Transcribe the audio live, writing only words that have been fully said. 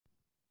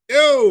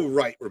Oh,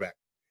 right, we're back.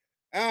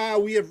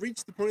 We have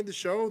reached the point of the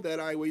show that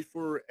I wait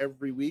for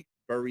every week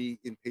very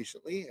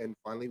impatiently, and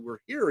finally we're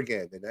here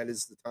again. And that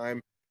is the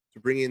time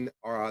to bring in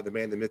the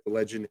man, the myth, the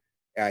legend.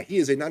 He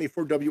is a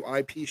 94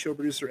 WIP show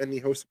producer and the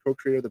host and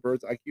co-creator of the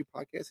Birds IQ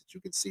podcast that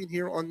you can see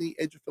here on the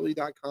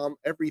edgeofphilly.com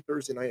every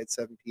Thursday night at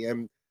 7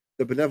 p.m.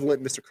 The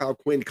benevolent Mr. Kyle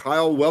Quinn.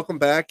 Kyle, welcome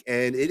back.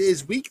 And it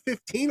is week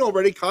 15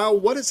 already. Kyle,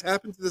 what has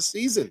happened to the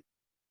season?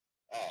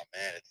 Oh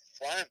man, it's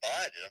flying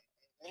by, dude.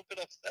 I'm a little bit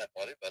upset,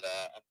 buddy, but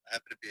I'm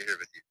happy to be here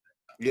with you.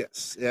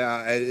 Yes.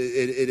 Yeah, it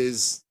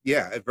is.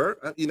 Yeah,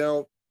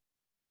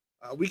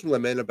 we can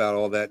lament about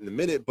all that in a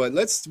minute, but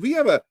we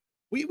have a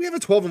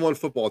 12-1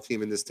 football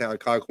team in this town,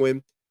 Kyle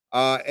Quinn.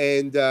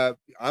 And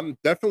I'm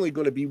definitely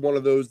going to be one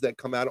of those that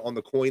come out on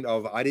the coin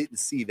of I didn't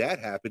see that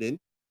happening.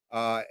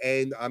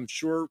 And I'm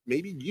sure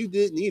maybe you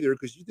didn't either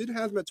because you did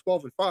have them at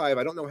 12-5.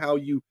 I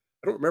don't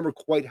remember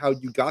quite how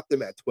you got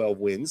them at 12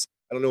 wins.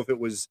 I don't know if it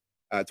was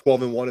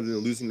 12-1 and then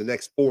losing the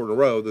next four in a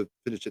row to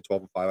finish at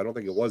 12-5. I don't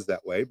think it was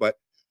that way, but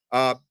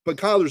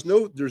Kyle,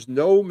 there's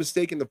no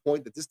mistaking the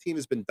point that this team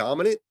has been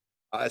dominant,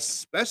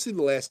 especially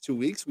the last 2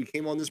 weeks. We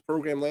came on this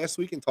program last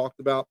week and talked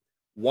about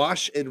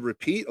wash and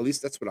repeat. At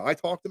least that's what I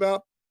talked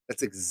about.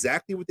 That's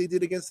exactly what they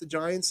did against the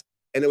Giants,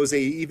 and it was a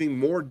even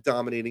more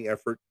dominating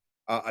effort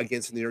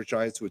against the New York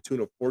Giants to a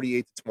tune of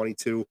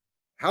 48-22.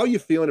 How are you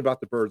feeling about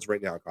the Birds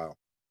right now, Kyle?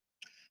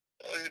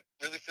 Well, it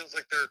really feels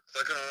like they're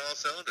clicking on all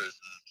cylinders.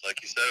 Like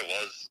you said, it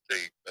was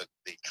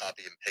the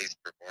copy and paste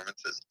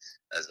performances,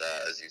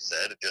 as you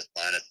said, just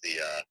minus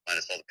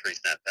all the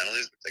pre-snap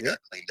penalties, which they Yeah.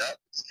 got cleaned up.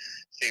 It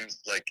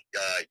seems like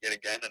yet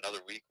again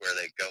another week where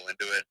they go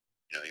into it.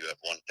 You know, you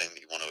have one thing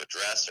that you want to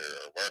address or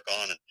work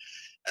on,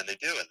 and they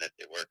do, and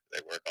they work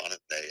on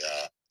it.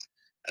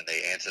 And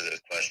they answer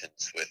those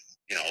questions with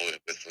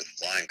with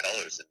flying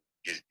colors. And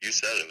you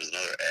said it was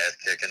another ass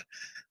kicking.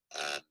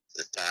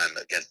 This time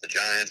against the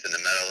Giants in the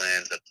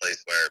Meadowlands, a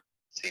place where it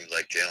seems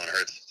like Jalen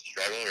Hurts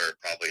struggled or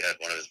probably had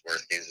one of his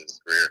worst games of his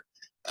career.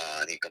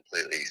 And he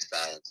completely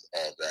silenced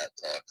all of that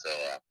talk. So,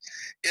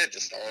 yeah,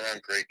 just all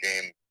around great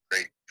game,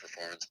 great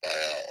performance by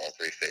all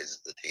three phases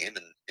of the team.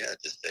 And, yeah,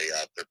 just they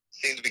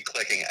seem to be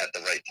clicking at the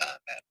right time,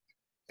 man.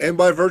 And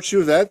by virtue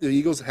of that, the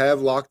Eagles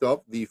have locked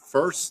up they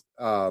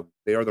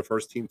are the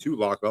first team to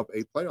lock up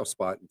a playoff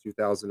spot in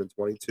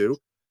 2022.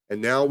 And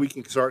now we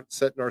can start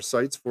setting our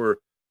sights for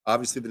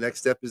obviously the next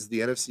step is the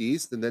NFC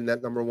East and then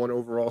that number one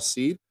overall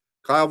seed.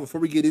 Kyle, before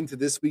we get into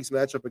this week's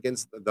matchup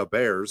against the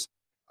Bears,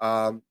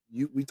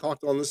 we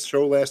talked on this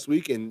show last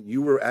week and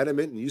you were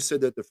adamant and you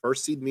said that the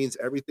first seed means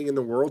everything in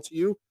the world to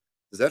you.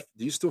 Do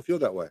you still feel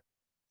that way?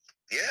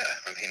 Yeah,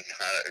 I mean,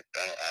 I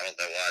don't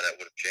know why that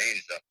would have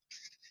changed.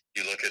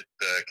 You look at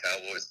the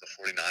Cowboys, the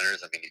 49ers.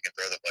 I mean, you can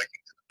throw the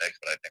Vikings in the mix,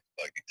 but I think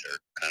the Vikings are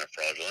kind of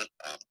fraudulent,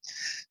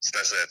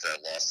 especially after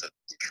that loss to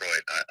Detroit.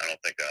 I don't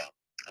think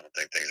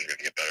things are going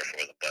to get better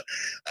for them. But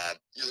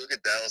you look at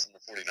Dallas and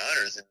the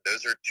 49ers, and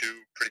those are two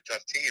pretty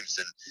tough teams.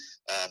 And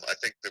I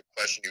think the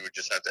question you would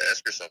just have to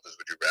ask yourself is,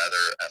 would you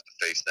rather have to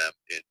face them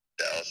in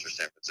Dallas or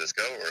San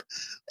Francisco, or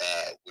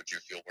would you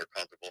feel more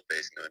comfortable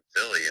facing them in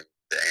Philly? And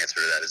the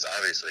answer to that is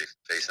obviously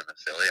face them in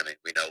Philly. I mean,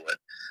 we know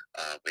what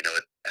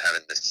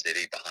having the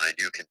city behind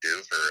you can do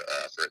for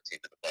a team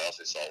in the playoffs.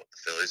 We saw it with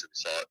the Phillies, and we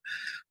saw it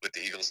with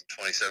the Eagles in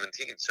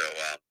 2017. So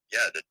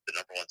yeah, the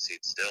number one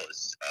seed still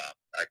is.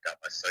 I got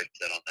my sights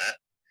set on that.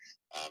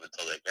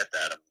 Until they get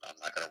that, I'm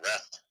not going to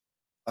rest.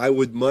 I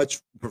would much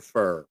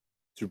prefer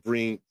to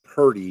bring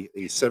Purdy,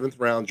 a seventh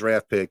round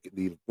draft pick,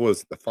 the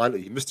final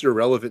Mr.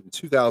 Irrelevant in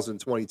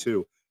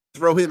 2022,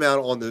 throw him out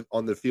on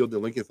the field, the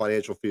Lincoln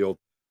Financial Field,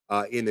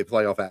 in the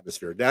playoff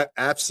atmosphere. That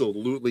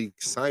absolutely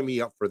sign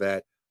me up for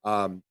that.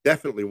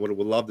 Definitely would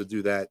love to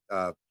do that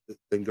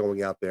than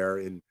going out there.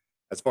 And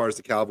as far as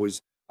the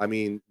Cowboys, I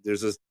mean,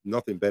 there's just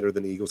nothing better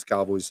than the Eagles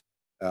Cowboys.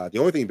 The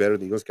only thing better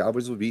than the Eagles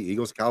Cowboys would be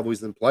Eagles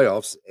Cowboys in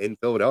playoffs in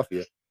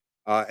Philadelphia.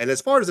 And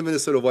as far as the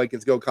Minnesota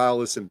Vikings go, Kyle,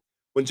 listen,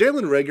 when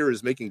Jalen Rager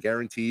is making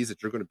guarantees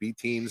that you're going to beat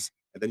teams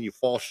and then you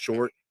fall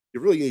short,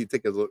 you really need to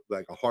take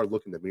a hard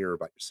look in the mirror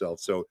about yourself.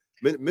 So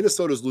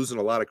Minnesota's losing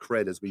a lot of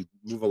credit as we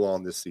move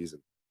along this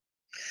season.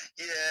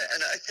 Yeah,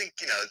 and I think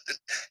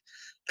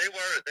they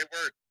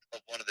were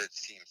one of the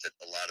teams that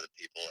a lot of the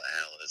people,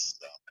 analysts,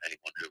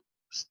 anyone who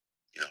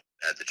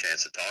had the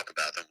chance to talk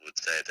about them would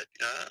say that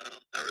I'm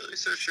not really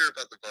so sure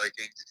about the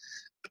Vikings.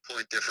 The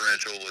point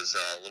differential was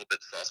a little bit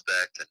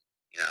suspect, and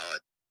you know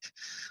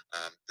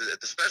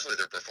especially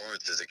their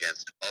performances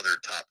against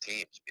other top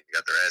teams. I mean, they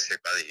got their ass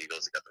kicked by the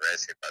Eagles, they got their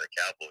ass kicked by the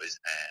Cowboys,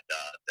 and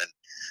then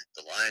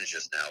the Lions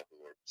just now,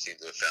 seem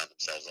to have found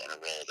themselves on a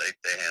roll. They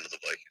handled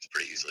the Vikings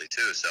pretty easily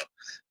too. So,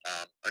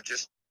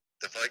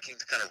 the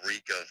Vikings kind of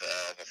reek of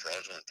a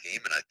fraudulent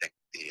team, and I think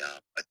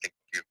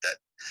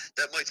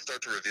that might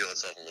start to reveal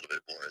itself a little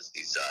bit more as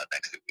these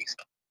next few weeks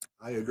come.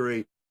 I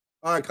agree.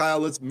 All right, Kyle,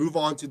 let's move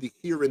on to the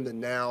here and the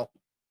now.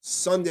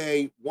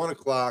 Sunday, 1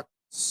 o'clock,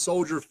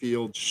 Soldier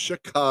Field,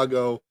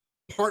 Chicago,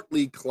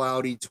 partly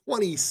cloudy,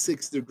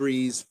 26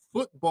 degrees,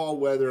 football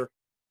weather.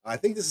 I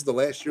think this is the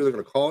last year they're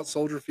going to call it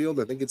Soldier Field.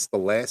 I think it's the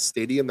last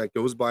stadium that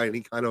goes by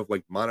any kind of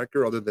like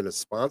moniker other than a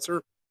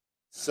sponsor.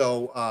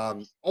 So,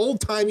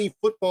 old timey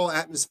football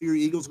atmosphere.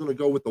 Eagles going to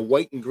go with the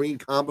white and green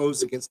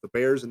combos against the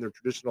Bears in their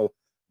traditional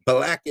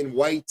black and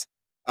white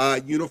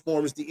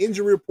uniforms. The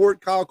injury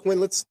report, Kyle Quinn.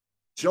 Let's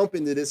jump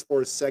into this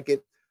for a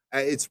second.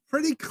 It's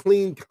pretty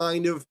clean,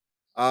 kind of.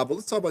 But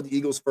let's talk about the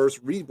Eagles first.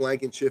 Reed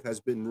Blankenship has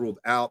been ruled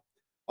out.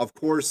 Of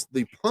course,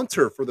 the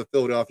punter for the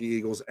Philadelphia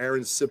Eagles,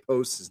 Aaron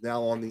Sipos, is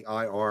now on the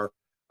IR.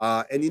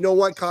 And you know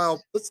what,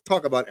 Kyle? Let's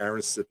talk about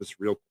Aaron Sipos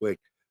real quick.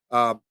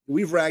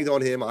 We've ragged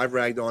on him. I've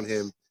ragged on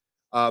him.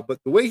 But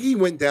the way he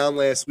went down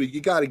last week,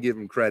 you got to give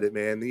him credit,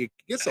 man. He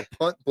gets a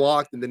punt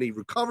blocked and then he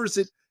recovers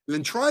it and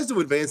then tries to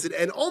advance it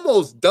and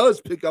almost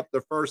does pick up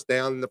the first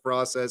down in the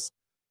process.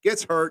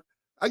 Gets hurt.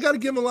 I got to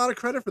give him a lot of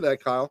credit for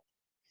that, Kyle.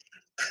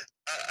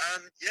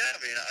 Yeah, I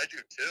mean, I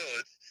do too.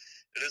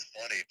 It is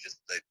funny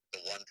just the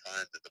one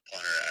time that the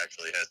punter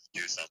actually has to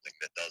do something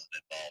that doesn't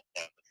involve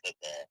punting the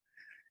football,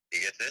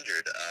 he gets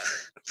injured.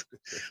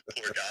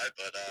 Poor guy,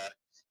 but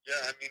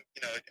yeah, I mean,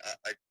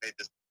 I made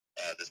this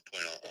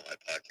point on my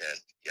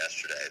podcast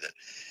yesterday that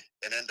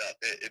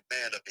it may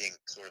end up being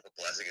sort of a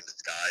blessing in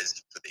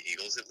disguise for the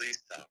Eagles at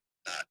least. Not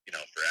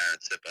for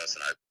Aaron Sipos,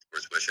 and I of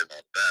course wish him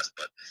all the best,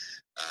 but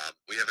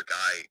we have a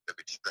guy that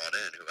we just brought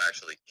in who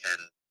actually can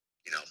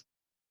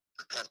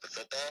punt the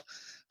football.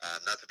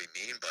 Not to be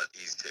mean, but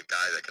he's a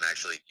guy that can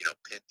actually,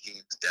 pin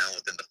teams down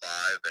within the 5,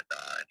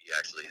 and he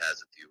actually has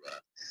a few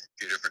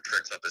different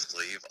tricks up his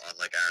sleeve.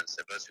 Unlike Aaron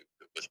Sipos, who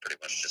was pretty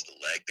much just a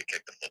leg to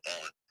kick the football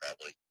and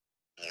probably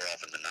more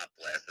often than not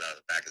blast it out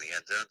of the back of the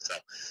end zone. So,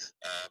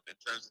 in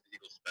terms of the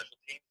Eagles' special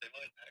teams, they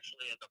might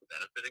actually end up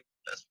benefiting.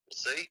 That's we'll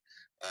see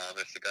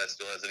if the guy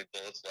still has any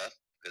bullets left,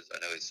 because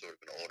I know he's sort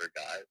of an older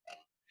guy.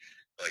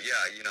 But yeah,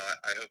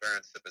 I hope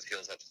Aaron Sipos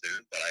heals up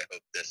soon, but I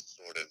hope this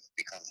sort of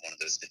becomes one of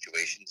those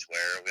situations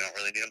where we don't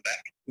really need him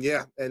back.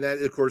 Yeah, and that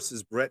of course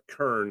is Brett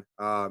Kern.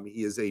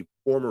 He is a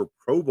former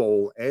Pro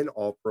Bowl and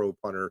All Pro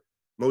punter.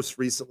 Most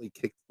recently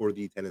kicked for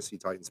the Tennessee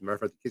Titans. As a matter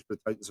of fact, he kicked for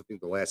the Titans I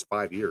think the last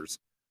 5 years.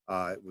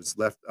 It was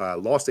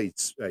lost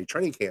a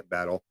training camp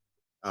battle,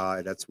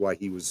 and that's why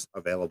he was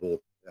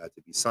available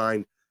to be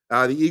signed.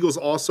 The Eagles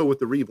also with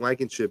the Reed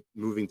Blankenship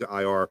moving to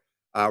IR,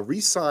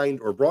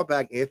 re-signed or brought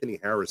back Anthony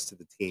Harris to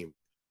the team.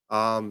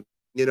 Um,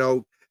 you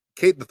know,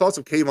 the thoughts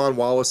of Kayvon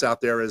Wallace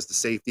out there as the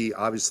safety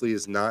obviously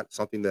is not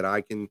something that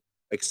I can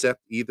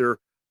accept either.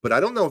 But I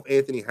don't know if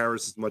Anthony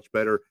Harris is much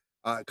better.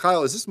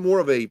 Kyle, is this more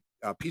of a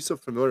piece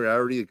of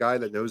familiarity, a guy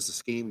that knows the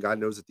scheme, guy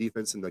knows the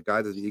defense, and the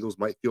guy that the Eagles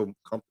might feel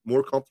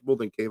more comfortable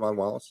than Kayvon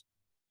Wallace?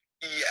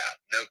 Yeah,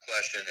 no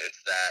question.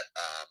 It's that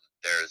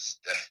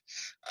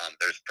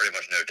there's pretty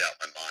much no doubt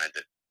in my mind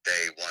that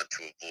they want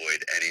to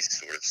avoid any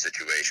sort of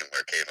situation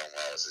where Kayvon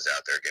Wallace is out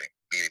there getting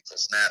meaningful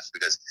snaps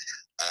because,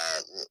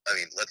 I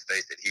mean, let's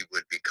face it, he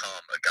would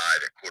become a guy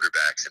that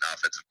quarterbacks and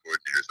offensive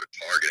coordinators are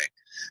targeting.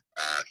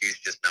 He's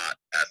just not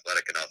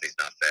athletic enough. He's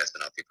not fast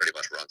enough. He pretty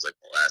much runs like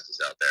molasses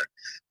out there.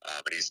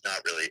 But he's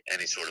not really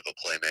any sort of a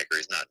playmaker.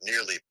 He's not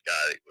nearly the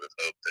guy that you would have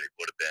hoped that he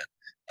would have been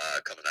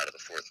coming out of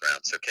the 4th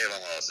round. So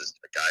Kayvon Wallace is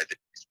a guy that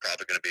he's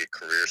probably going to be a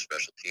career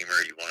special teamer.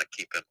 You want to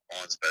keep him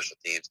on special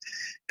teams.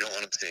 You don't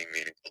want him seeing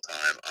meaningful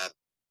time.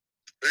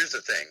 But here's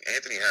the thing.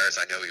 Anthony Harris,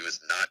 I know he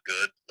was not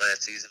good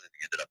last season, and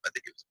he ended up, I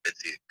think it was a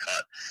mid-season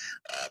cut,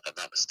 if I'm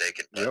not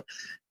mistaken. But Yep.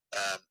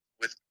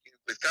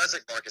 with guys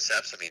like Marcus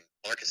Epps, I mean,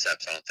 Marcus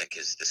Epps I don't think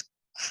is this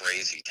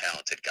crazy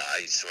talented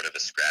guy. He's sort of a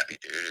scrappy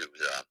dude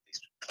who's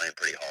he's playing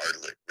pretty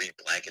hard. Like Reed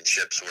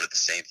Blankenship, sort of the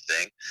same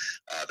thing.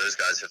 Those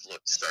guys have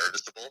looked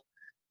serviceable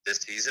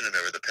this season and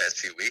over the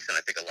past few weeks, and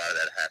I think a lot of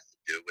that has to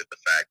do with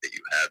the fact that you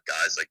have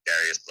guys like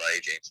Darius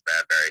Slay, James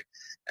Bradbury,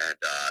 and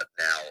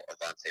now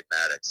Avonte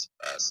Maddox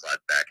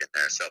slide back in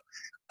there. So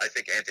I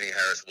think Anthony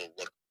Harris will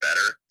look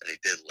better than he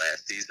did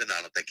last season. I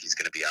don't think he's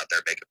going to be out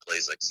there making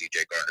plays like C.J.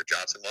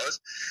 Gardner-Johnson was,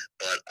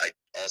 but I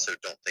also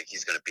don't think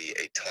he's going to be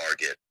a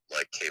target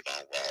like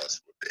Kayvon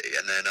Wallace would be.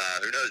 And then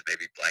who knows,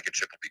 maybe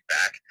Blankenship will be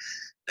back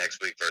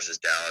next week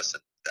versus Dallas,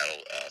 and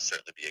that'll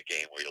certainly be a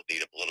game where you'll need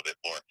him a little bit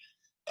more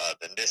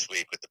than this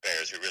week with the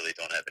Bears, who really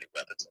don't have any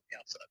weapons on the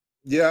outside.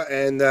 Yeah,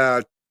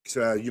 and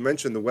you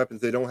mentioned the weapons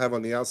they don't have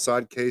on the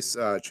outside.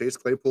 Chase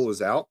Claypool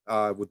is out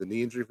with the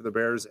knee injury for the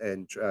Bears,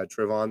 and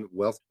Trevon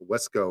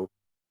Wesco,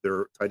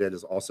 their tight end,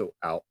 is also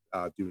out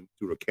due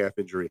to a calf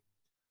injury.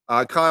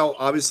 Kyle,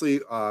 obviously,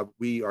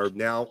 we are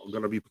now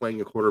going to be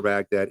playing a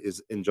quarterback that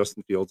is in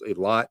Justin Fields a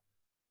lot.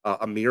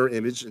 A mirror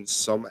image in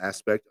some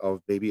aspect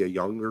of maybe a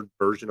younger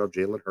version of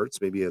Jalen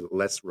Hurts, maybe a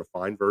less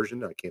refined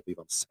version. I can't believe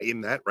I'm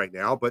saying that right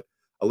now, but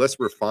a less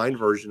refined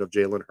version of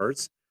Jalen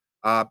Hurts.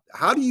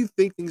 How do you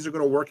think things are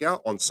going to work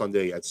out on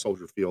Sunday at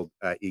Soldier Field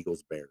at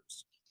Eagles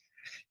Bears?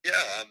 Yeah,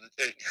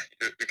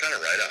 you're kind of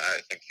right. I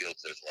think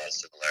Fields, there's a lot of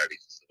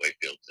similarities to the way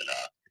Fields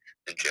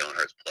and Jalen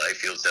Hurts play.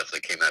 Fields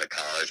definitely came out of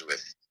college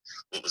with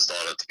what was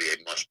thought of to be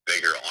a much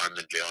bigger arm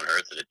than Jalen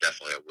Hurts, and it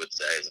definitely, I would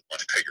say, is a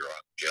much bigger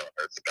arm than Jalen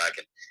Hurts. The guy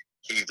can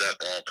heave that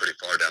ball pretty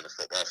far down the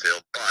football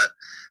field, but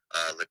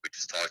like we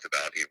just talked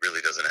about, he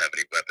really doesn't have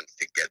any weapons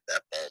to get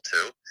that ball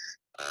to.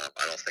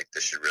 I don't think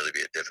this should really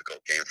be a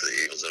difficult game for the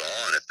Eagles at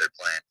all. And if they're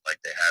playing like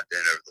they have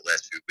been over the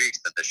last few weeks,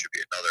 then this should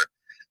be another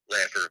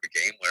laugher of a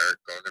game where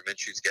Gardner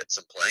Minshew's getting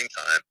some playing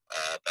time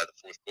by the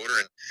fourth quarter.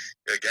 And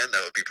again,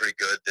 that would be pretty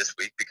good this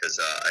week because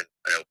I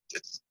know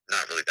it's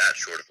not really that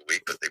short of a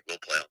week, but they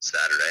will play on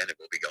Saturday and it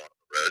will be going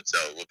on the road.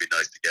 So it will be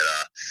nice to get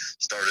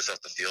starters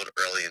off the field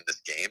early in this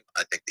game.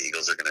 I think the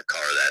Eagles are going to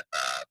car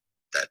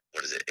that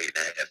what is it, 8.5,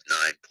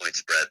 9 point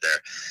spread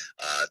there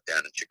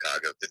down in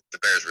Chicago.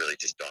 The Bears really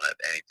just don't have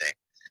anything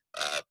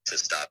to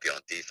stop you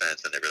on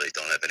defense, and they really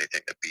don't have anything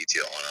that beats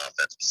you on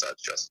offense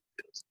besides Justin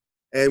Fields.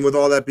 And with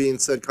all that being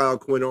said, Kyle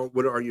Quinn,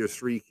 what are your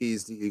 3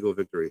 keys to Eagle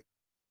victory?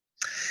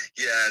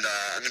 Yeah, and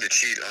I'm going to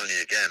cheat on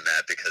you again,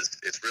 Matt, because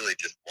it's really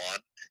just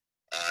one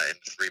in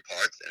 3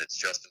 parts, and it's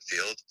Justin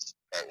Fields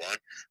part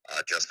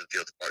 1, Justin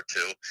Fields part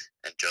 2,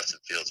 and Justin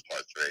Fields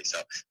part 3. So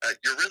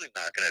you're really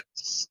not going to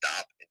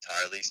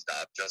entirely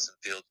stop Justin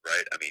Fields,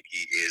 right? I mean,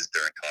 he is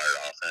their entire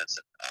offense,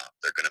 and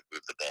they're going to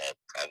move the ball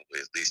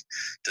probably at least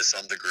to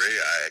some degree.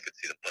 I could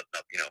see them putting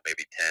up,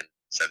 maybe 10,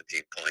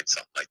 17 points,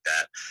 something like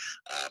that.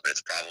 And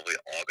it's probably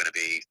all going to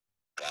be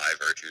by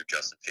virtue of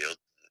Justin Fields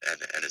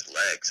and his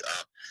legs.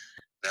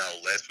 Now,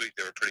 last week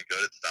they were pretty good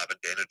at stopping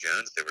Daniel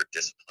Jones. They were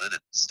disciplined and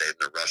stayed in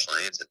their rush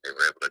lanes, and they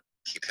were able to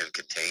keep him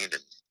contained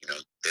and,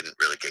 didn't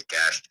really get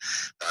gashed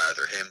by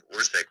either him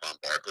or Saquon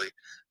Barkley.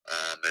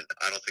 And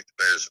I don't think the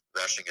Bears'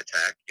 rushing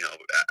attack,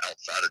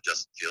 outside of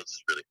Justin Fields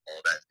is really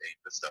all that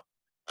dangerous. So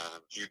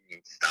if you can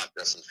stop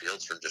Justin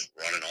Fields from just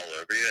running all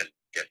over you and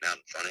getting out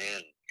in front of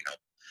you and,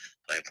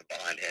 playing from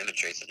behind him and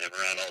chasing him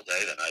around all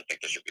day, then I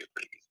think this should be a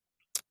pretty easy.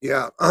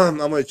 Yeah, I'm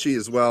going to cheat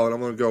as well, and I'm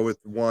going to go with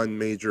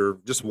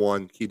just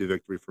one key to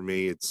victory for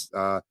me. It's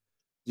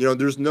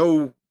there's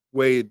no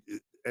way,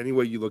 any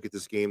way you look at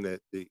this game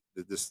that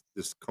this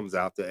comes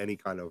out to any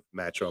kind of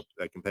matchup,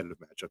 a competitive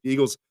matchup. The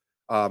Eagles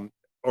are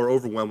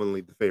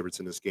overwhelmingly the favorites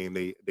in this game.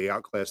 They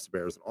outclassed the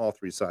Bears on all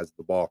 3 sides of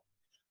the ball,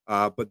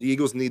 but the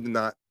Eagles need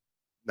to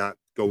not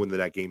go into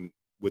that game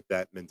with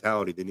that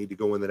mentality. They need to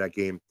go into that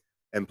game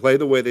and play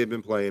the way they've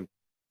been playing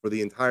for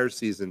the entire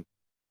season.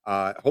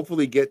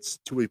 Hopefully gets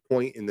to a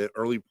point in the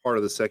early part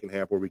of the second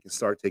half where we can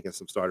start taking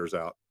some starters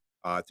out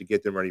to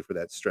get them ready for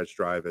that stretch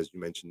drive, as you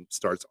mentioned,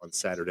 starts on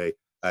Saturday.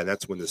 And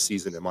that's when the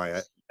season, in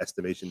my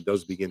estimation,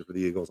 does begin for the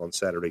Eagles on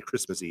Saturday,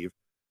 Christmas Eve.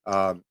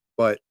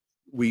 But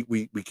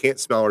we can't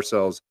smell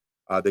ourselves.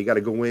 They got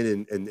to go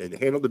in and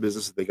handle the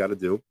business that they got to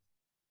do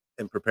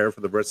and prepare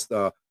for the rest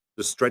the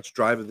stretch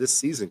drive of this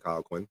season,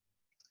 Kyle Quinn.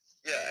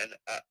 Yeah, and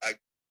I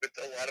with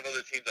a lot of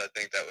other teams, I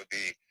think that would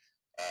be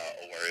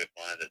a worry of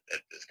mine that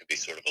this could be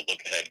sort of a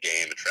look-ahead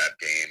game, a trap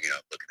game,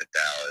 looking at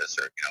Dallas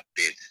or,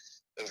 being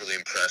overly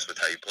impressed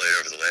with how you played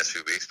over the last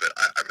few weeks. But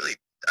I really,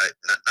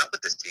 not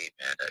with this team,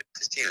 man.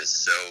 This team is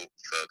so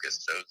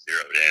focused, so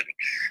zeroed in.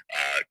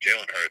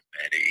 Jalen Hurts,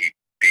 man, he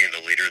being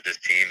the leader of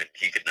this team, and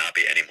he could not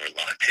be any more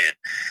locked in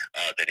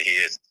than he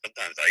is.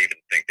 Sometimes I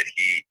even think that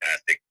he has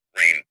to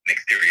rein Nick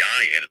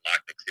Sirianni in and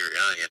lock Nick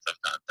Sirianni in.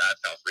 Sometimes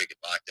that's how freaking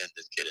locked in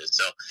this kid is.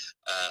 So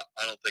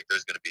I don't think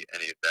there's going to be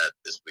any of that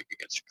this week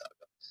against Chicago.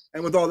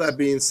 And with all that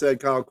being said,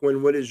 Kyle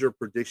Quinn, what is your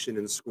prediction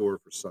and score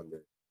for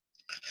Sunday?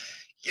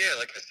 Yeah,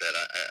 like I said,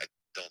 I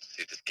don't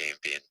see this game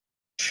being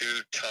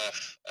too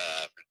tough.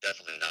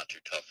 Definitely not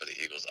too tough for the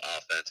Eagles'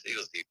 offense. The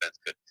Eagles'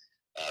 defense could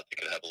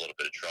have a little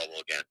bit of trouble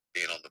again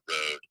being on the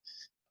road.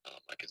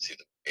 I could see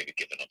them maybe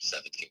giving up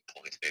 17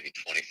 points, maybe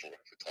 24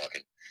 if we're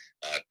talking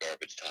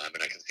garbage time.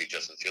 And I can see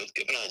Justin Fields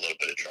giving them a little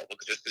bit of trouble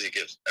just because he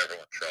gives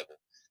everyone trouble.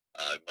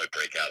 He might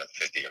break out a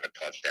 50-yard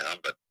touchdown,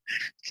 but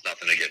it's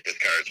nothing to get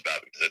discouraged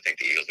about because I think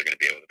the Eagles are going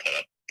to be able to put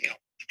up,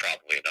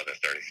 probably another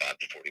 35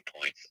 to 40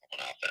 points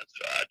on offense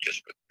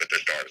just with their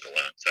starters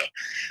alone. So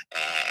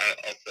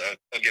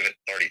I'll give it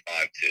 35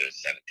 to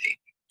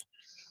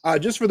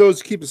 17. Just for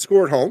those keeping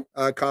score at home,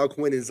 Kyle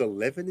Quinn is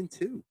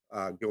 11-2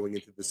 going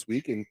into this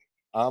week, and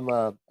I'm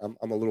a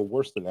little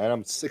worse than that.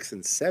 I'm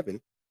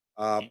 6-7,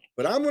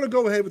 but I'm going to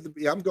go ahead with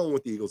I'm going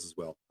with the Eagles as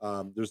well.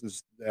 There's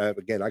this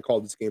again. I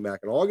called this game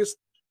back in August,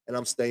 and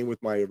I'm staying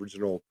with my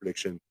original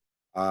prediction.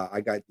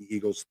 I got the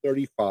Eagles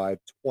 35-20,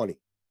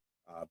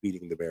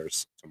 beating the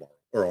Bears tomorrow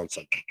or on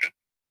Sunday.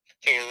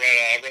 So we're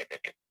right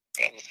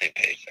on the same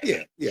page.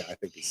 Yeah. I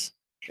think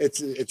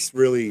it's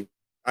really.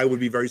 I would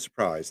be very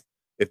surprised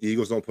if the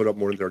Eagles don't put up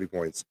more than 30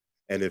 points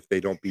and if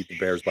they don't beat the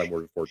Bears by more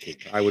than 14.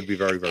 I would be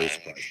very, very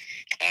surprised.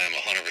 I'm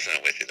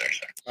 100% with you there,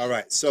 sir. All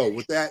right. So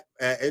with that,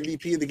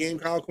 MVP of the game,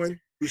 Kyle Quinn,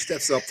 who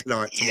steps up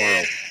tomorrow,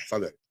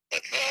 Sunday?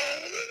 Let's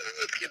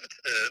give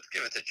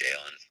it to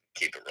Jalen.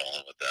 Keep it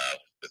rolling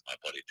with my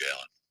buddy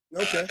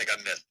Jalen. Okay. I think I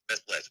missed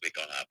last week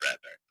on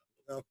Bradbury.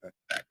 Okay.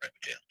 Back right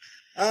with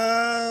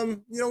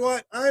Jalen. You know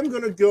what? I'm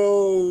gonna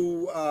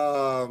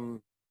go.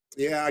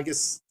 Yeah, I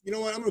guess you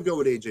know what? I'm gonna go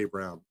with AJ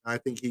Brown. I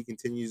think he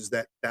continues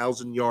that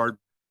 1,000-yard,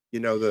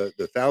 the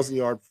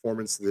 1,000-yard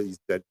performance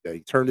that he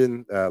turned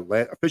in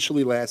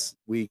officially last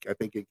week. I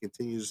think it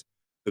continues.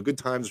 The good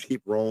times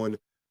keep rolling.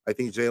 I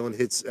think Jalen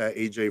hits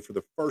AJ for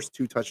the first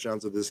 2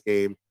 touchdowns of this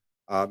game.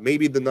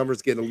 Maybe the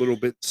numbers get a little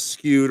bit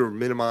skewed or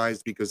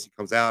minimized because he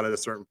comes out at a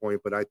certain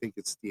point, but I think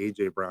it's the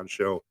AJ Brown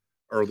show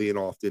early and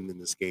often in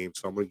this game.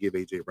 So I'm going to give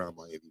AJ Brown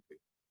my MVP.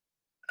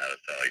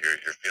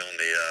 You're feeling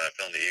the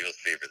Eagles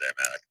fever there,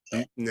 man.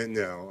 I can tell.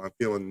 No, I'm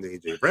feeling the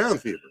AJ Brown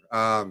fever.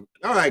 All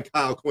right,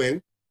 Kyle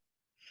Quinn.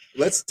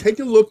 Let's take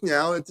a look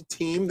now at the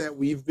team that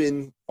we've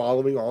been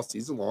following all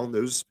season long,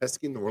 those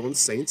pesky New Orleans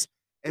Saints,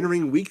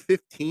 entering Week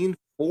 15,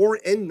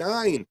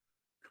 4-9.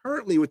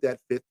 Currently, with that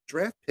fifth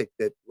draft pick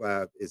that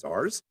is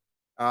ours,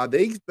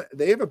 they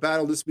have a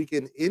battle this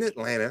weekend in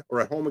Atlanta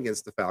or at home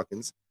against the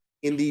Falcons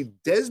in the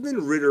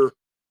Desmond Ritter,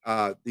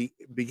 the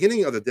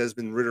beginning of the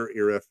Desmond Ritter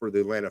era for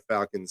the Atlanta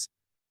Falcons.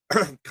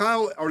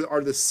 Kyle,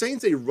 are the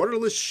Saints a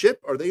rudderless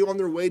ship? Are they on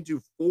their way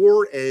to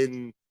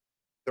 4-13?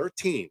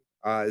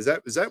 Is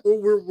that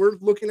what we're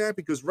looking at?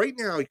 Because right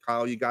now,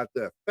 Kyle, you got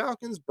the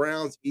Falcons,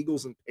 Browns,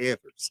 Eagles, and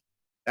Panthers.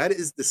 That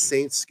is the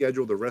Saints'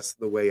 schedule the rest of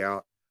the way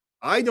out.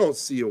 I don't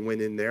see a win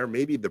in there.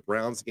 Maybe the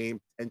Browns game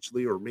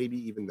potentially, or maybe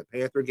even the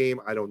Panther game.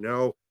 I don't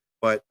know.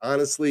 But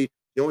honestly,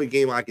 the only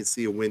game I can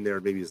see a win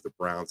there maybe is the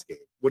Browns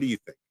game. What do you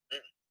think?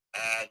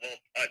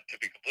 To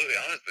be completely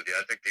honest with you,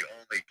 I think the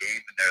only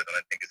game in there that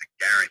I think is a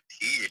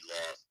guaranteed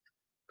loss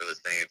for the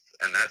Saints,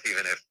 and that's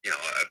even if,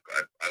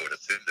 I would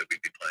assume that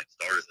we'd be playing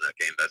starters in that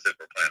game. That's if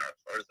we're playing our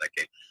starters in that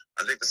game.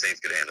 I think the Saints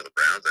could handle the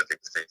Browns. I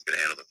think the Saints could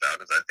handle the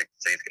Falcons. I think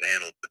the Saints could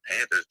handle the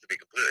Panthers, to be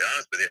completely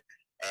honest with you.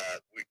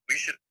 We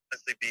should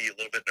honestly be a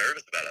little bit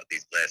nervous about it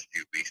these last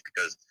few weeks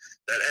because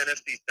that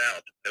NFC South,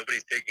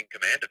 nobody's taking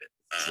command of it.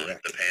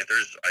 The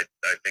Panthers, I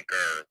think,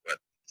 are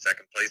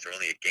second place. They're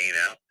only a game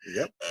out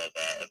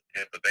of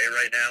Tampa Bay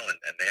right now,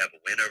 and they have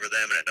a win over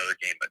them and another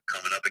game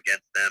coming up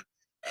against them.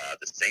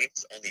 The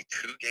Saints only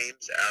 2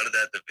 games out of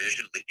that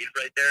division lead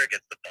right there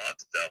against the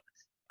Bucs. So,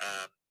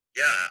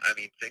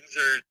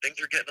 things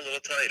are getting a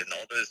little tight, and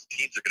all those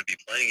teams are going to be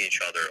playing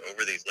each other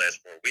over these last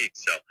 4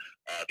 weeks. So,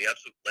 the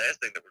absolute last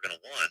thing that we're going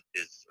to want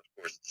is, of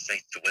course, the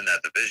Saints to win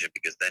that division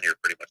because then you're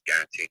pretty much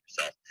guaranteeing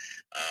yourself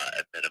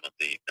at minimum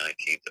the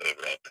 19th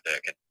overall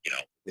pick, and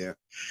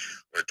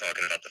we're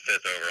talking about the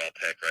 5th overall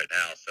pick right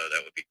now, so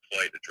that would be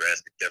quite a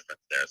drastic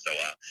difference there. So,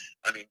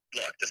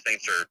 look, the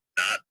Saints are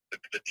not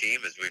the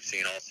team as we've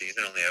seen all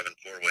season, only having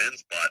 4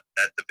 wins, but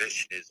that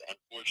division is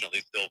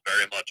unfortunately still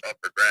very much up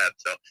for grabs.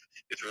 So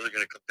it's really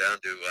going to come down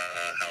to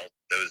how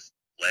those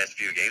last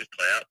few games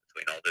play out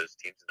between all those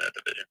teams in that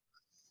division.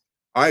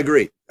 I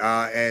agree.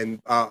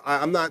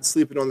 I'm not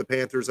sleeping on the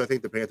Panthers. I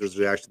think the Panthers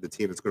are actually the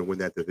team that's going to win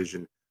that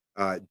division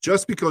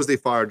just because they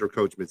fired their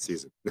coach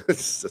midseason.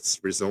 That's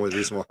the only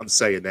reason why I'm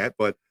saying that.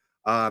 But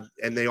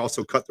and they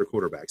also cut their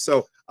quarterback.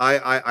 So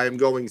I'm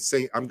going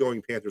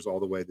Panthers all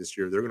the way this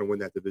year. They're going to win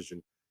that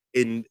division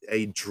in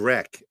a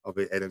dreck of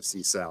an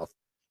NFC South.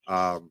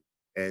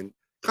 And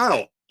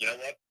Kyle, you know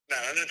what? No,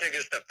 I'm going to take it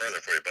a step further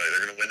for you, buddy.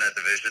 They're going to win that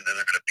division, then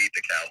they're going to beat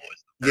the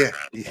Cowboys. Yeah.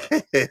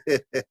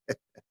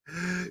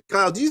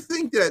 Kyle, do you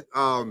think that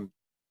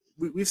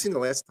we've seen the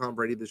last Tom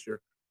Brady this year?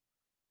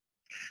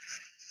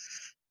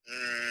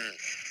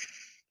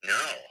 No,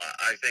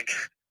 I think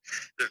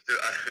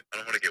I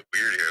don't want to get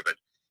weird here, but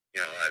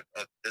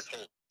this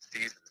whole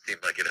season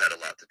seemed like it had a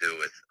lot to do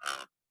with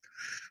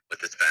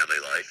his family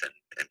life and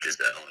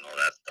Giselle and all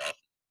that stuff.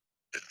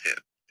 If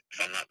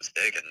I'm not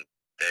mistaken,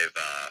 they've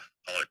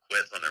called it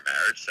quits on their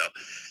marriage. So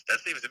that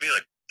seems to me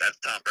like that's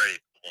Tom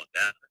Brady pulling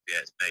down, if you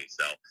ask me.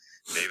 So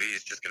maybe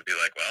he's just going to be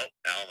like, well,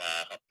 now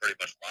I'm pretty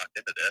much locked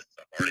into this.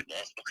 I've already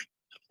lost my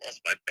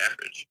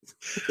marriage.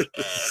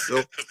 So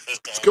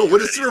let's go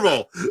win a Super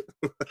Bowl.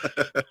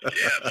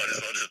 Yeah, might as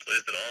well just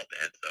lose it all,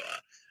 man. So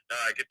no,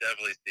 I could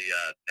definitely see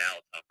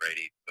now Tom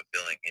Brady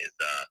fulfilling his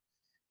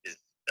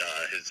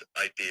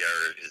idea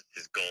or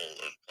his goal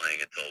of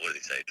playing until, what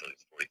did he say, until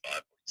he's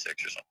 45,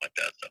 46 or something like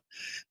that. So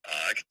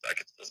I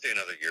could still see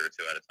another year or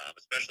two at a time,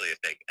 especially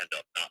if they end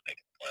up not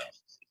making the playoffs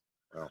this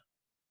season.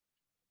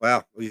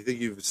 Well, you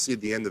think you've seen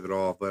the end of it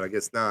all, but I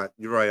guess not.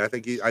 You're right. I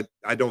think I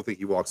don't think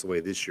he walks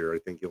away this year. I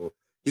think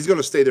he's going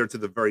to stay there to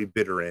the very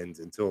bitter end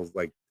until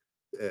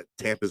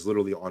Tampa's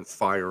literally on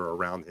fire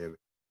around him.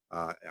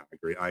 I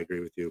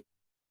agree with you.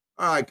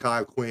 All right,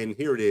 Kyle Quinn,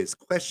 here it is.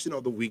 Question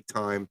of the week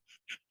time.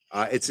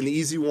 It's an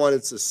easy one.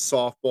 It's a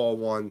softball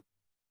one.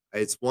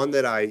 It's one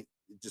that I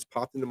just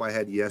popped into my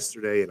head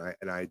yesterday, and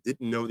I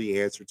didn't know the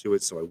answer to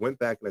it, so I went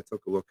back and I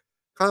took a look.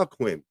 Kyle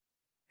Quinn,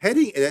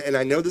 and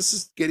I know this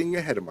is getting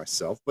ahead of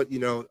myself, but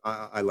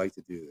I like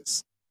to do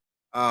this.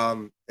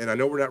 And I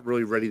know we're not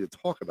really ready to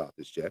talk about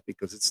this yet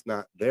because it's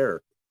not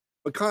there.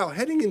 But Kyle,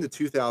 heading into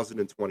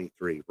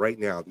 2023, right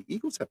now, the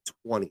Eagles have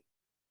 20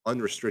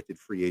 unrestricted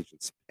free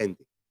agents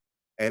pending.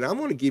 And I'm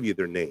going to give you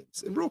their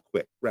names. And real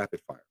quick,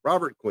 rapid fire.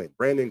 Robert Quinn,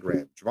 Brandon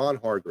Graham,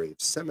 Javon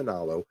Hargraves,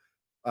 Seminalo,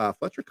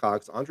 Fletcher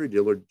Cox, Andre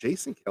Dillard,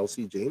 Jason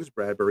Kelsey, James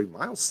Bradbury,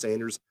 Miles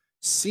Sanders,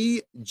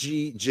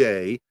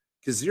 CGJ,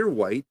 Kazir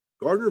White,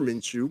 Gardner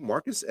Minshew,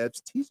 Marcus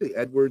Epps, TJ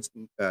Edwards,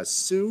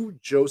 Sue,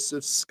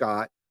 Joseph,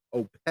 Scott,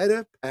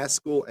 Opeta,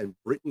 Pascal, and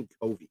Britton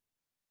Covey.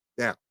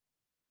 Now,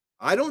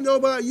 I don't know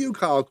about you,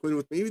 Kyle Quinn,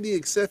 with maybe the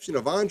exception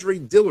of Andre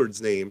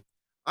Dillard's name.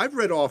 I've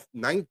read off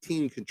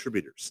 19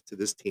 contributors to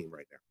this team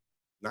right now.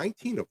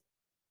 19 of them.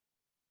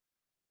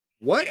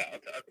 What? Yeah,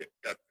 okay,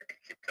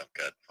 keep going.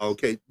 Good.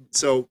 Okay,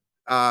 so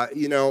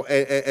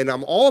and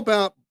I'm all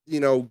about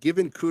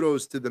giving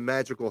kudos to the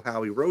magical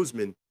Howie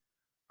Roseman.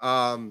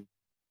 Um,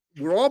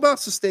 we're all about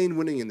sustained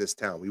winning in this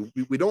town.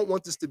 We don't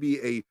want this to be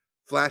a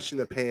flash in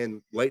the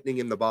pan, lightning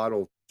in the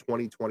bottle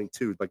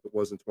 2022 like it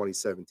was in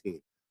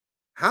 2017.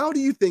 How do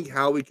you think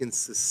Howie can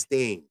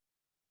sustain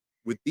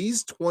with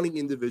these 20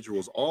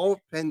 individuals all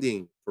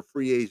pending for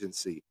free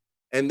agency,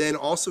 and then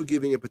also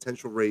giving a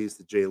potential raise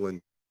to Jalen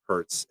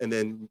Hurts, and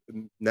then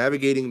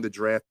navigating the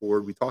draft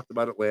board? We talked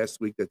about it last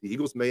week that the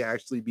Eagles may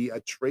actually be a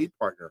trade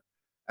partner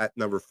at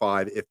number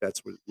 5 if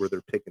that's where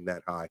they're picking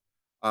that high.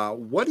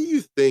 What do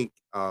you think?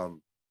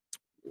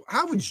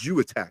 How would you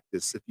attack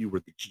this if you were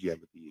the GM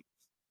of the Eagles?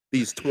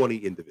 These 20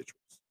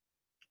 individuals.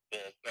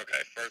 Well, okay.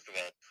 First of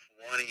all,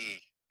 20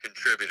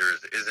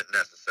 contributors isn't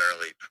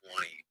necessarily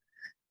 20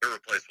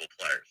 irreplaceable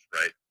players,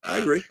 right?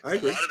 I agree.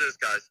 I agree. A lot of those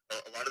guys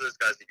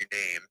that you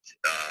named,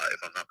 if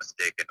I'm not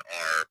mistaken,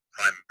 are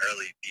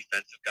primarily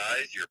defensive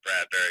guys. Your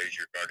Bradburys,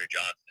 your Gardner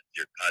Johnsons,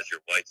 your Kaiser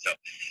White. So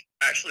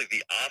actually,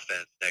 the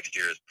offense next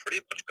year is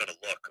pretty much going to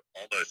look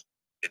almost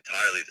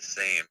entirely the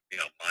same,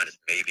 minus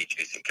maybe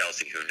Jason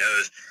Kelsey, who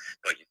knows,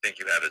 but you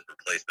think you have his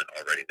replacement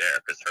already there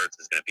because Hurts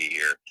is going to be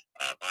here.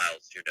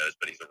 Miles, who knows,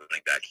 but he's a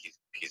running back. He's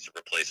a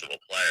replaceable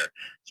player,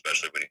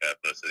 especially when you have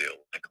most of the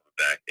old line coming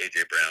back.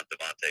 A.J. Brown,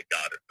 Devontae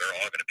Goddard, they're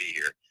all going to be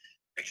here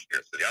next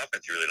year. So the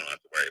offense you really don't have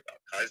to worry about.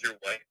 Kaiser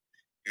White,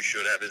 you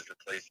should have his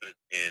replacement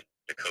in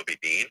Nakobe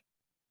Dean.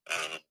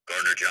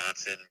 Gardner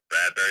Johnson,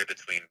 Bradbury,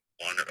 between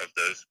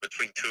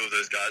two of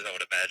those guys, I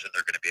would imagine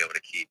they're going to be able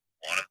to keep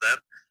one of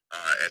them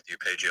after you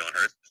pay Jalen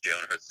Hurts.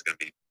 Jalen Hurts is going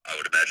to be, I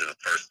would imagine, the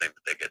first thing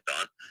that they get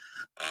done.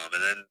 And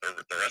then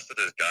the rest of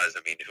those guys,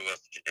 I mean, who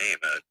else did you name?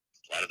 A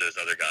lot of those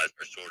other guys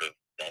are sort of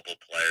bubble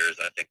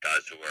players. I think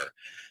guys who are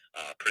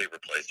pretty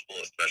replaceable,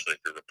 especially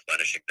if you're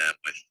replenishing them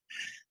with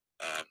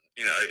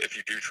if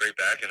you do trade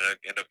back and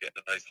end up getting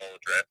a nice haul of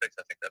draft picks,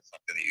 I think that's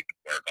something that you can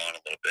work on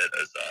a little bit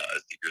as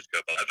the years go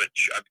by. But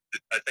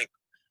I think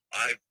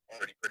I've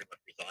already pretty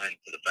much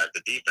resigned to the fact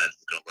that defense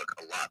is going to look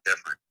a lot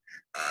different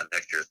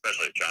next year,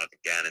 especially if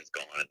Jonathan Gannon's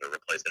gone and they're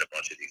replacing a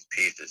bunch of these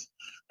pieces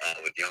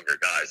with younger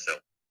guys. So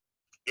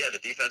yeah, the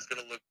defense is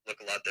going to look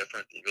a lot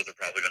different. The Eagles are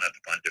probably going to have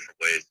to find different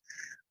ways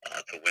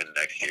to win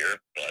next year,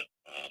 but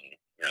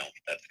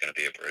that's going to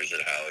be a bridge that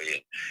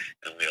Howie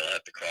and we'll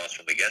have to cross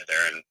when we get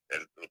there, and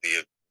it'll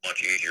be a much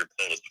easier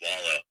pill to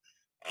swallow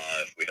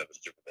if we have a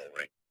Super Bowl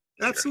ring.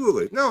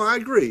 Absolutely, no, I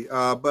agree.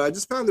 But I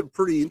just found it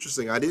pretty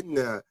interesting. I didn't.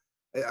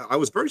 I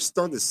was very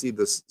stunned to see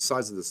the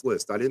size of this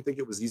list. I didn't think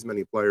it was these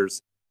many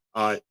players.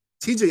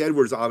 T.J.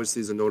 Edwards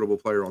obviously is a notable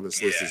player on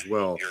this list as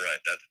well. You're right.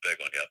 That's a big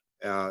one.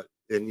 Yeah.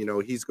 And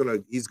he's gonna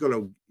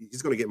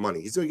get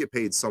money. He's gonna get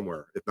paid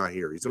somewhere, if not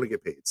here. He's gonna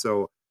get paid,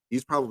 so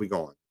he's probably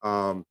gone.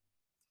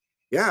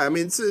 Yeah, I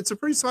mean it's a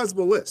pretty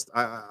sizable list.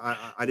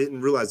 I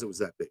didn't realize it was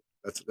that big.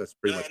 That's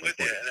pretty much my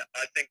point. And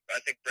I think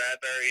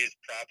Bradbury is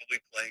probably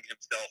playing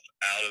himself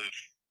out of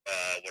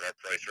what our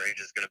price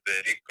range is going to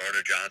be.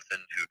 Gardner Johnson,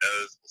 who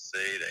knows? We'll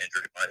see. The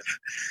injury might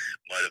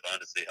have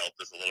honestly helped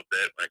us a little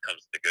bit when it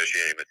comes to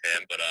negotiating with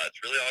him, but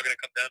it's really all going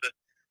to come down to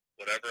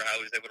how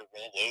he's able to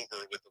roll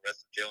over with the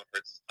rest of Jalen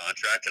Hurts'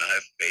 contract, and I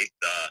have faith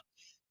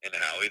in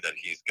Howie that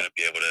he's going to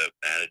be able to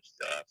manage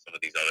some of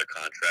these other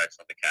contracts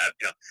on the cap.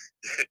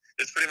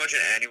 It's pretty much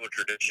an annual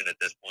tradition at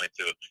this point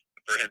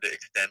for him to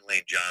extend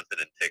Lane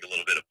Johnson and take a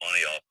little bit of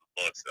money off the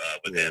books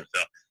with him. So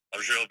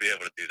I'm sure he'll be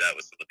able to do that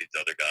with some of these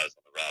other guys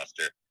on the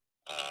roster.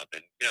 And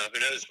who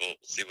knows? We'll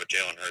see what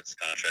Jalen Hurts'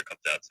 contract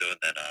comes out to,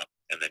 and then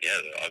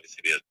there'll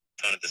obviously be a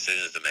ton of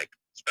decisions to make,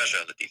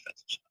 especially on the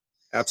defensive side.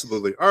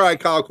 Absolutely. All right,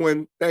 Kyle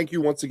Quinn. Thank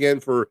you once again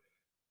for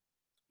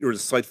your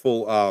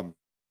insightful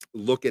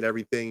look at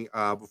everything.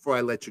 Before I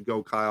let you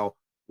go, Kyle,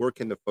 where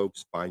can the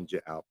folks find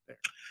you out there?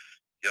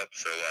 Yep.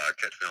 So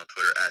catch me on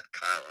Twitter at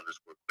Kyle_Quinn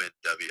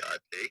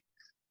WIP.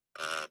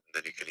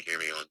 Then you can hear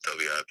me on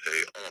WIP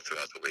all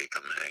throughout the week.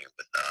 I'm hanging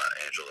with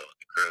Angelo and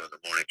the crew in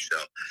the morning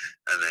show,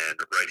 and then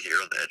right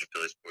here on the Edge of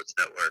Philly Sports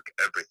Network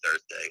every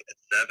Thursday at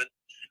 7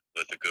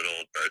 with a good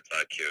old bird's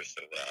eye cue. So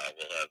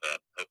we'll have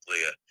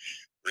hopefully a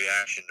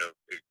reaction to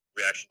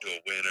a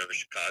win over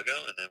Chicago,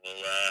 and then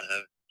we'll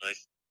have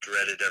nice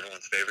dreaded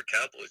everyone's favorite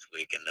Cowboys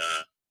week and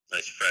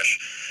nice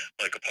fresh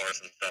Micah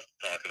Parsons stuff to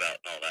talk about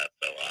and all that.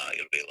 So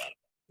it'll be a lot of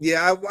fun.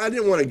 Yeah, I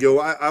didn't want to go.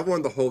 I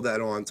wanted to hold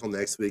that on until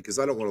next week because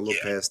I don't want to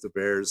look past the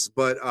Bears.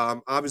 But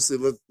obviously,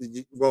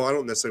 I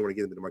don't necessarily want to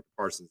get into the Micah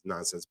Parsons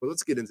nonsense, but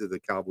let's get into the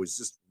Cowboys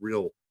just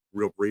real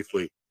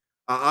briefly.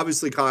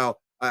 Obviously, Kyle,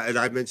 and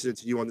I mentioned it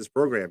to you on this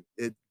program,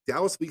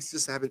 Dallas weeks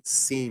just haven't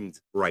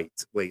seemed right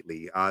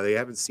lately. They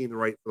haven't seemed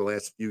right for the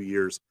last few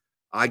years.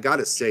 I got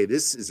to say,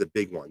 this is a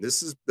big one.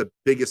 This is the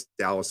biggest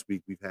Dallas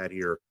week we've had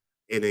here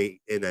in a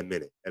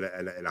minute, in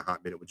a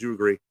hot minute. Would you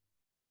agree?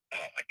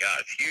 Oh my God,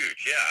 it's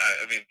huge. Yeah,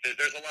 I mean,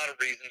 there's a lot of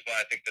reasons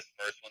why I think this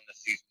first one this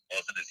season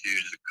wasn't as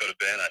huge as it could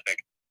have been. I think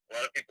A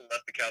lot of people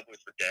left the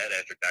Cowboys for dead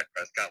after Dak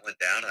Prescott went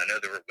down. I know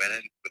they were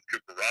winning with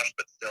Cooper Rush,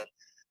 but still,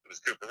 it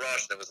was Cooper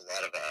Rush. There was a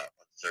lot of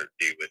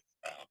uncertainty with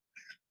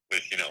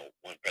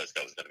when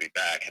Prescott was going to be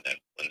back, and then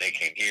when they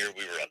came here,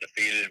 we were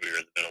undefeated. We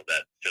were in the middle of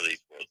that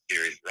Phillies World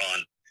Series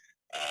run.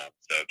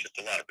 So just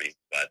a lot of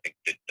reasons why I think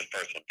the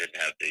first one didn't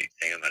have the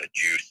same amount of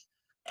juice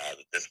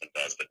that this one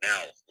does. But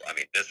now, I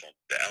mean, this one,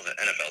 the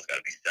NFL's got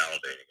to be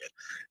salivating it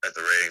at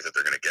the ratings that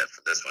they're going to get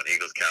from this one.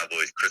 Eagles,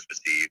 Cowboys, Christmas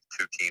Eve,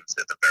 two teams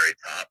at the very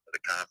top of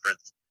the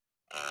conference.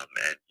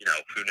 And,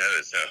 who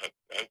knows?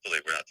 Hopefully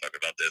we're not talking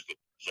about this with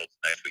results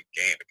next week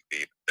game. It could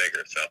be even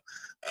bigger. So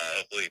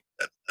hopefully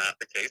that's not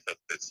the case.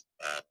 It's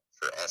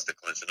for us to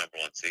clinch the number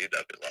one seed.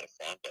 That'd be a lot of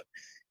fun. But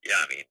yeah,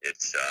 I mean,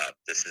 it's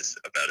this is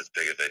about as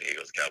big as an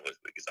Eagles Cowboys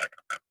week as I can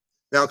remember.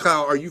 Now,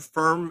 Kyle, are you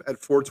firm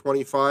at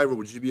 4:25, or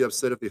would you be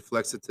upset if they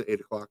flex it to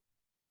 8 o'clock?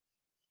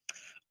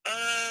 No,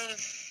 I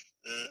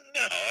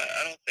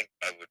don't think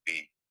I would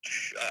be.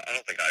 I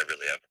don't think I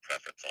really have a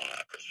preference on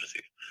Christmas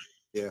Eve.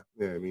 Yeah,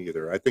 me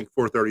either. I think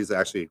 4:30 is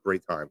actually a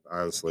great time,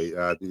 honestly.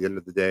 At the end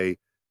of the day,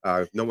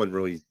 no one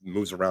really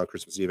moves around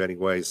Christmas Eve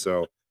anyway,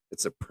 so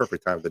it's a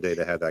perfect time of the day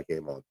to have that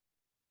game on.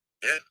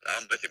 Yeah,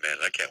 I'm with you, man.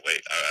 I can't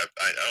wait. I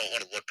don't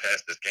want to look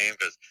past this game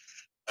because,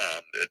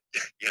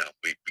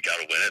 we got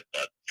to win it.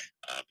 But,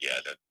 yeah,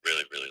 I'm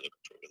really, really looking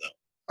forward to that.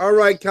 All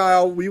right,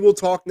 Kyle, we will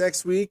talk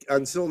next week.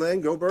 Until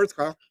then, go Birds,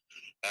 Kyle.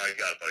 All right,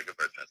 got it, buddy. Good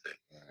Birds, man.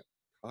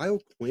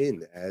 Kyle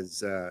Quinn,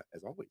 as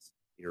always,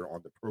 here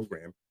on the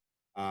program.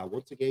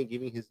 Once again,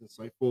 giving his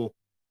insightful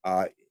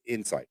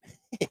insight.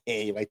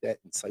 You like that?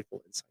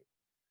 Insightful insight.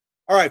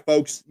 All right,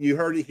 folks, you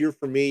heard it here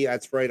from me.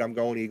 That's right. I'm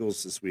going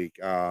Eagles this week.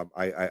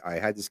 I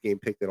had this game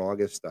picked in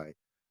August. I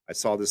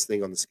saw this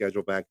thing on the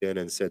schedule back then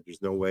and said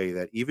there's no way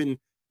that even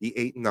the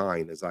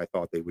 8-9, as I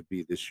thought they would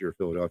be this year,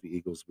 Philadelphia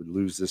Eagles would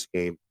lose this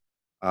game.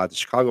 The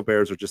Chicago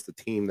Bears are just a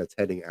team that's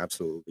heading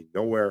absolutely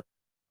nowhere.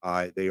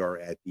 They are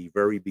at the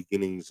very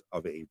beginnings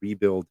of a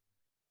rebuild.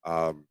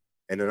 And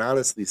it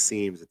honestly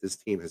seems that this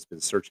team has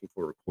been searching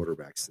for a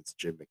quarterback since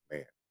Jim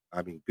McMahon.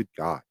 I mean, good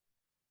God.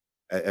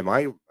 Am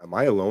I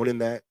alone in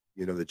that?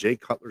 The Jay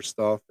Cutler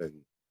stuff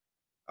and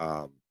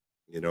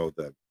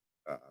the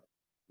uh,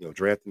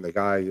 drafting the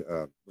guy,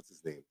 what's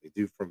his name? They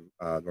do from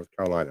North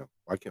Carolina.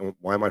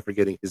 Why am I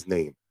forgetting his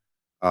name?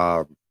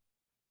 Um,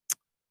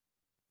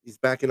 he's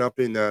backing up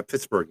in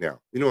Pittsburgh now.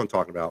 You know what I'm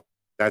talking about.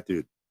 That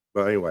dude.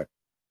 But anyway,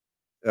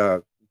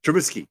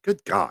 Trubisky.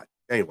 Good God.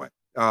 Anyway,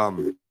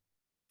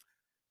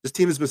 this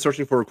team has been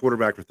searching for a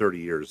quarterback for 30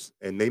 years,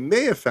 and they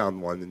may have found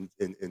one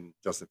in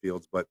Justin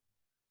Fields, but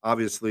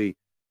obviously,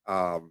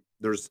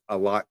 there's a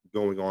lot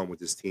going on with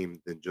this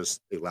team than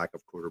just a lack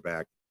of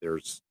quarterback.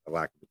 There's a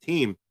lack of a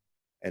team,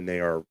 and they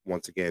are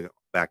once again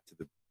back to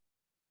the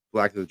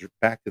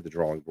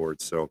drawing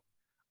board. So,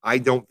 I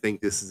don't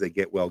think this is a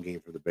get well game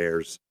for the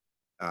Bears.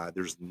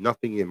 There's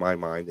nothing in my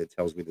mind that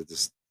tells me that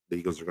the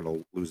Eagles are going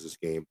to lose this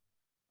game.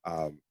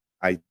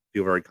 I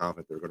feel very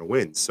confident they're going to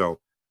win. So,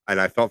 and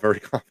I felt very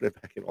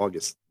confident back in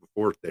August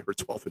before they were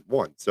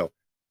 12-1. So,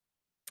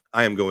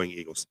 I am going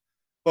Eagles.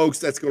 Folks,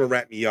 that's going to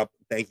wrap me up.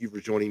 Thank you for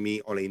joining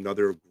me on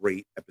another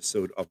great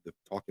episode of the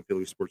Talking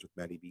Philly Sports with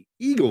Matty B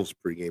Eagles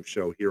pregame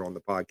show here on the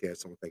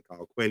podcast. I want to thank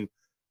Kyle Quinn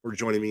for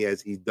joining me as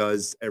he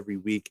does every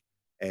week.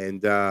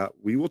 And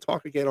we will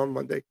talk again on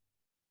Monday.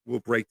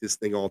 We'll break this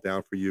thing all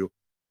down for you.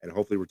 And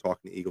hopefully we're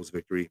talking Eagles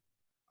victory.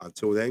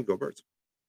 Until then, go Birds.